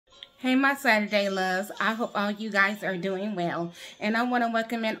Hey, my Saturday loves. I hope all you guys are doing well. And I want to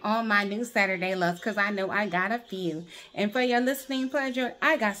welcome in all my new Saturday loves because I know I got a few. And for your listening pleasure,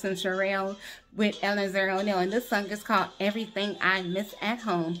 I got some Sherelle with Eliezer O'Neal. And this song is called Everything I Miss at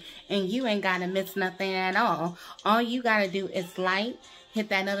Home. And you ain't got to miss nothing at all. All you got to do is like, hit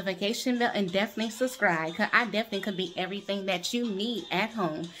that notification bell, and definitely subscribe, because I definitely could be everything that you need at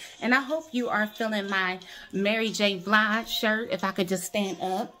home. And I hope you are feeling my Mary J. Blige shirt. If I could just stand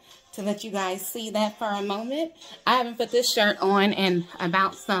up to let you guys see that for a moment. I haven't put this shirt on in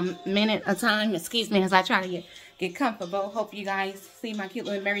about some minute of time. Excuse me as I try to get comfortable. Hope you guys see my cute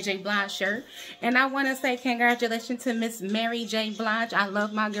little Mary J. Blige shirt. And I want to say congratulations to Miss Mary J. Blige. I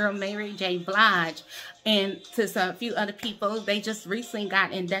love my girl Mary J. Blige. And to a few other people, they just recently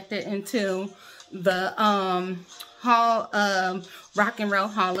got inducted into the Rock and Roll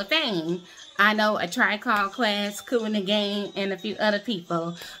Hall of Fame. I know A Tribe Called Quest, Kool and the Gang, and a few other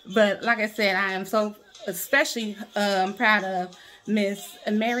people. But like I said, I am so especially proud of Miss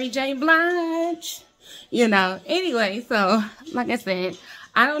Mary J. Blige. You know, anyway, so like I said,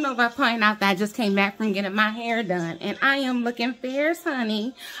 I don't know if I point out that I just came back from getting my hair done. And I am looking fierce,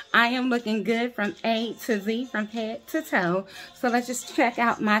 honey. I am looking good from A to Z, from head to toe. So let's just check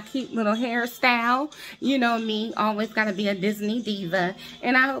out my cute little hairstyle. You know me, always got to be a Disney diva.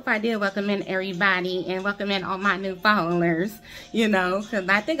 And I hope I did welcome in everybody and welcome in all my new followers. You know, because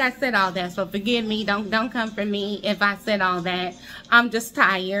I think I said all that. So forgive me. Don't come for me if I said all that. I'm just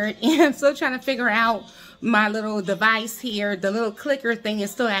tired. And I'm still trying to figure out my little device here. The little clicker thing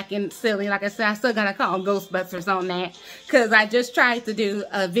is still acting silly. Like I said, I still gotta call Ghostbusters on that, because I just tried to do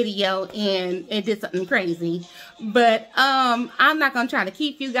a video and it did something crazy. But I'm not gonna try to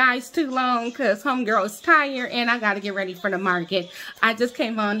keep you guys too long, because homegirl is tired and I gotta get ready for the market. I just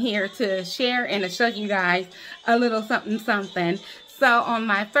came on here to share and to show you guys a little something. So on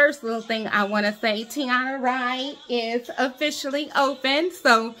my first little thing, I want to say Tiana Ride is officially open.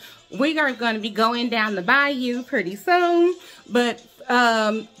 So we are going to be going down the bayou pretty soon. But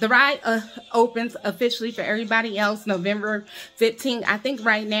the ride opens officially for everybody else November 15th. I think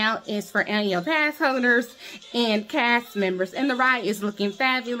right now is for annual pass holders and cast members. And the ride is looking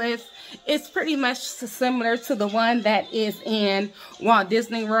fabulous. It's pretty much similar to the one that is in Walt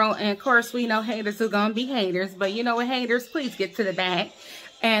Disney World. And of course, we know haters are going to be haters. But you know what, haters, please get to the back.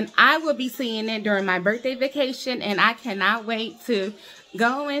 And I will be seeing it during my birthday vacation. And I cannot wait to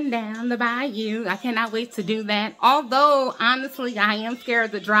going down the bayou. I cannot wait to do that. Although, honestly, I am scared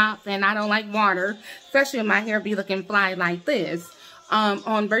of the drops. And I don't like water. Especially when my hair be looking fly like this.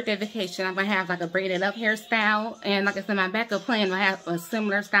 On birthday vacation, I'm going to have like a braided up hairstyle. And like I said, my backup plan will have a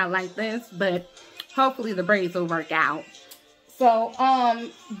similar style like this. But hopefully the braids will work out. So,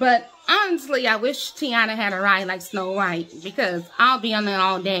 but honestly, I wish Tiana had a ride like Snow White. Because I'll be on it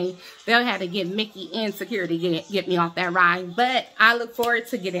all day. They'll have to get Mickey and security get me off that ride. But I look forward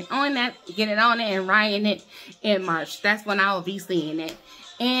to getting on it and riding it in March. That's when I will be seeing it.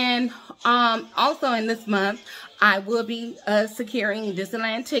 And also in this month, I will be securing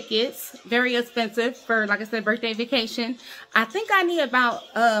Disneyland tickets. Very expensive for, like I said, birthday vacation. I think I need about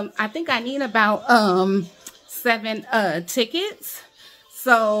 7 tickets.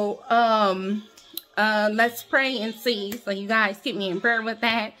 So let's pray and see. So you guys keep me in prayer with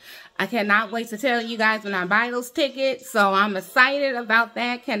that. I cannot wait to tell you guys when I buy those tickets. So I'm excited about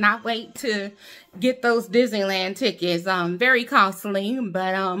that. Cannot wait to get those Disneyland tickets. Very costly,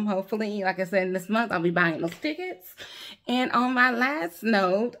 but hopefully, like I said, this month I'll be buying those tickets. And on my last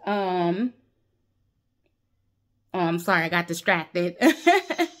note, I'm sorry, I got distracted.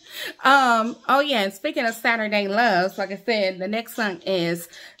 Oh yeah, and speaking of Saturday loves, like I said, the next song is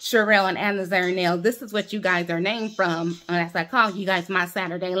Sherelle and Eliezer O'Neal. This is what you guys are named from. As I call you guys my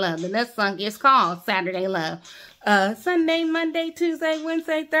Saturday love. The next song is called Saturday Love. Sunday, Monday, Tuesday,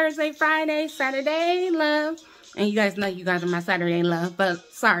 Wednesday, Thursday, Friday, Saturday love. And you guys know you guys are my Saturday love.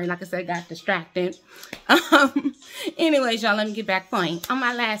 But sorry, like I said, got distracted. Anyways, y'all, let me get back point. On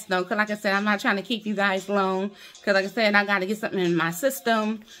my last note, because like I said, I'm not trying to keep you guys long. Because like I said, I got to get something in my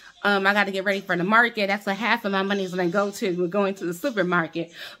system. I got to get ready for the market. That's what half of my money is going to go to. We're going to the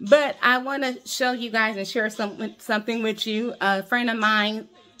supermarket. But I want to show you guys and share something with you. A friend of mine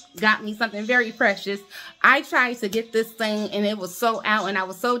got me something very precious. I tried to get this thing and it was so out and I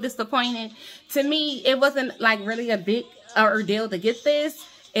was so disappointed. To me, it wasn't like really a big ordeal to get this.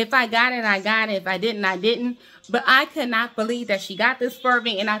 If I got it, I got it. If I didn't, I didn't. But I could not believe that she got this for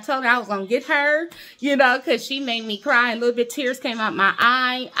me. And I told her I was going to get her, you know, because she made me cry. A little bit tears came out my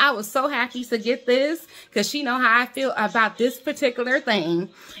eye. I was so happy to get this because she know how I feel about this particular thing.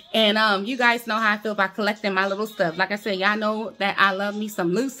 And you guys know how I feel about collecting my little stuff. Like I said, y'all know that I love me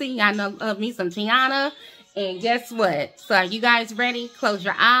some Lucy. Y'all know love me some Tiana. And guess what? So are you guys ready? Close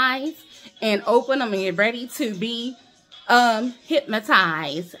your eyes and open them and get ready to be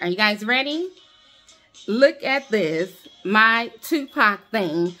hypnotized. Are you guys ready? Look at this, my Tupac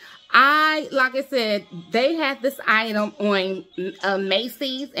thing. Like I said, they had this item on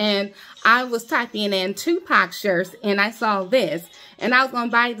Macy's, and I was typing in Tupac shirts, and I saw this. And I was going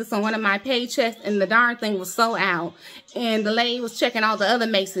to buy this on one of my paychecks, and the darn thing was sold out. And the lady was checking all the other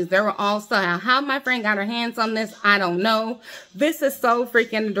Macy's. They were all sold out. How my friend got her hands on this, I don't know. This is so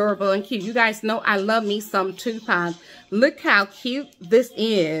freaking adorable and cute. You guys know I love me some Tupac. Look how cute this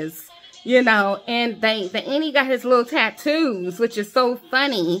is. You know, and he got his little tattoos, which is so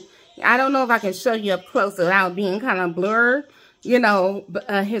funny. I don't know if I can show you up close without being kind of blurred, you know,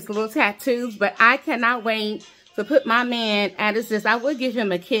 his little tattoos. But I cannot wait to put my man at his. I would give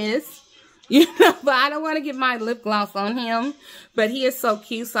him a kiss, you know, but I don't want to get my lip gloss on him. But he is so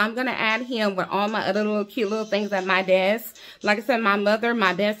cute, so I'm going to add him with all my other little cute little things at my desk. Like I said, my mother,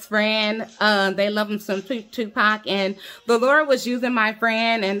 my best friend, they love him some Tupac. And the Lord was using my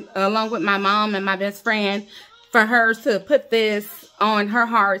friend, and along with my mom and my best friend, for her to put this on her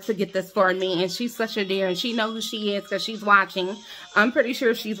heart to get this for me. And she's such a dear, and she knows who she is because she's watching. I'm pretty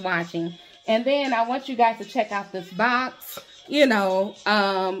sure she's watching. And then I want you guys to check out this box, you know,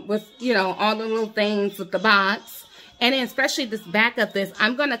 with, you know, all the little things with the box. And then especially this back of this,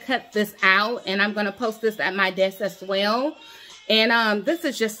 I'm going to cut this out, and I'm going to post this at my desk as well. And this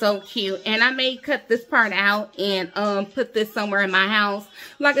is just so cute. And I may cut this part out and put this somewhere in my house.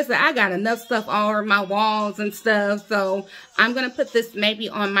 Like I said, I got enough stuff all over my walls and stuff. So I'm going to put this maybe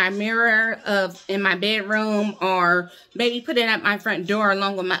on my mirror in my bedroom, or maybe put it at my front door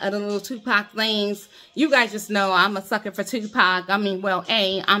along with my other little Tupac things. You guys just know I'm a sucker for Tupac. I mean, well,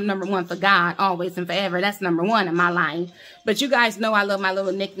 I'm #1 for God, always and forever. That's #1 in my life. But you guys know I love my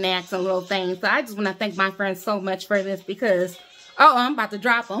little knickknacks and little things. So I just want to thank my friends so much for this because... oh, I'm about to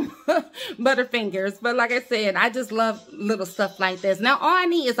drop them. Butterfingers. But like I said, I just love little stuff like this. Now, all I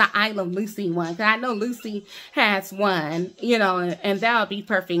need is an I Love Lucy one. Because I know Lucy has one, you know, and that'll be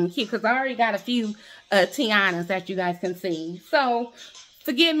perfect and cute. Because I already got a few Tianas that you guys can see. So,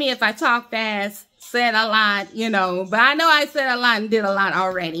 forgive me if I talk fast, said a lot, you know. But I know I said a lot and did a lot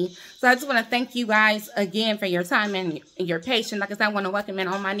already. So, I just want to thank you guys again for your time and your patience. Like I said, I want to welcome in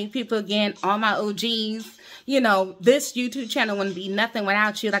all my new people again, all my OGs. You know, this YouTube channel wouldn't be nothing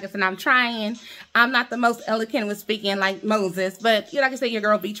without you. Like I said, I'm trying. I'm not the most eloquent with speaking like Moses. But, like I said, your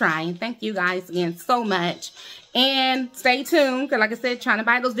girl be trying. Thank you guys again so much. And stay tuned. Because, like I said, trying to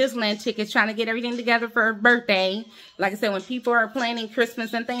buy those Disneyland tickets. Trying to get everything together for her birthday. Like I said, when people are planning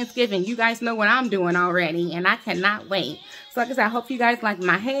Christmas and Thanksgiving, you guys know what I'm doing already. And I cannot wait. So, like I said, I hope you guys like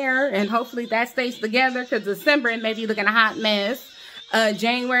my hair. And hopefully that stays together. Because December, it may be looking a hot mess.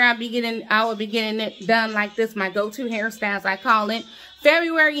 January, I will be getting it done like this, my go-to hairstyles, I call it.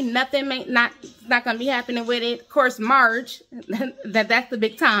 February, nothing not gonna be happening with it. Of course, March, that's the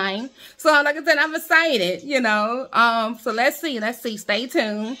big time. So, like I said, I'm excited, you know. So let's see. Stay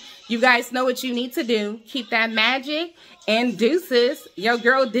tuned. You guys know what you need to do. Keep that magic. And deuces, your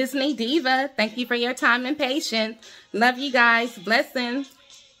girl Disney Diva. Thank you for your time and patience. Love you guys. Blessings.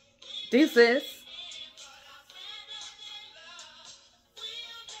 Deuces.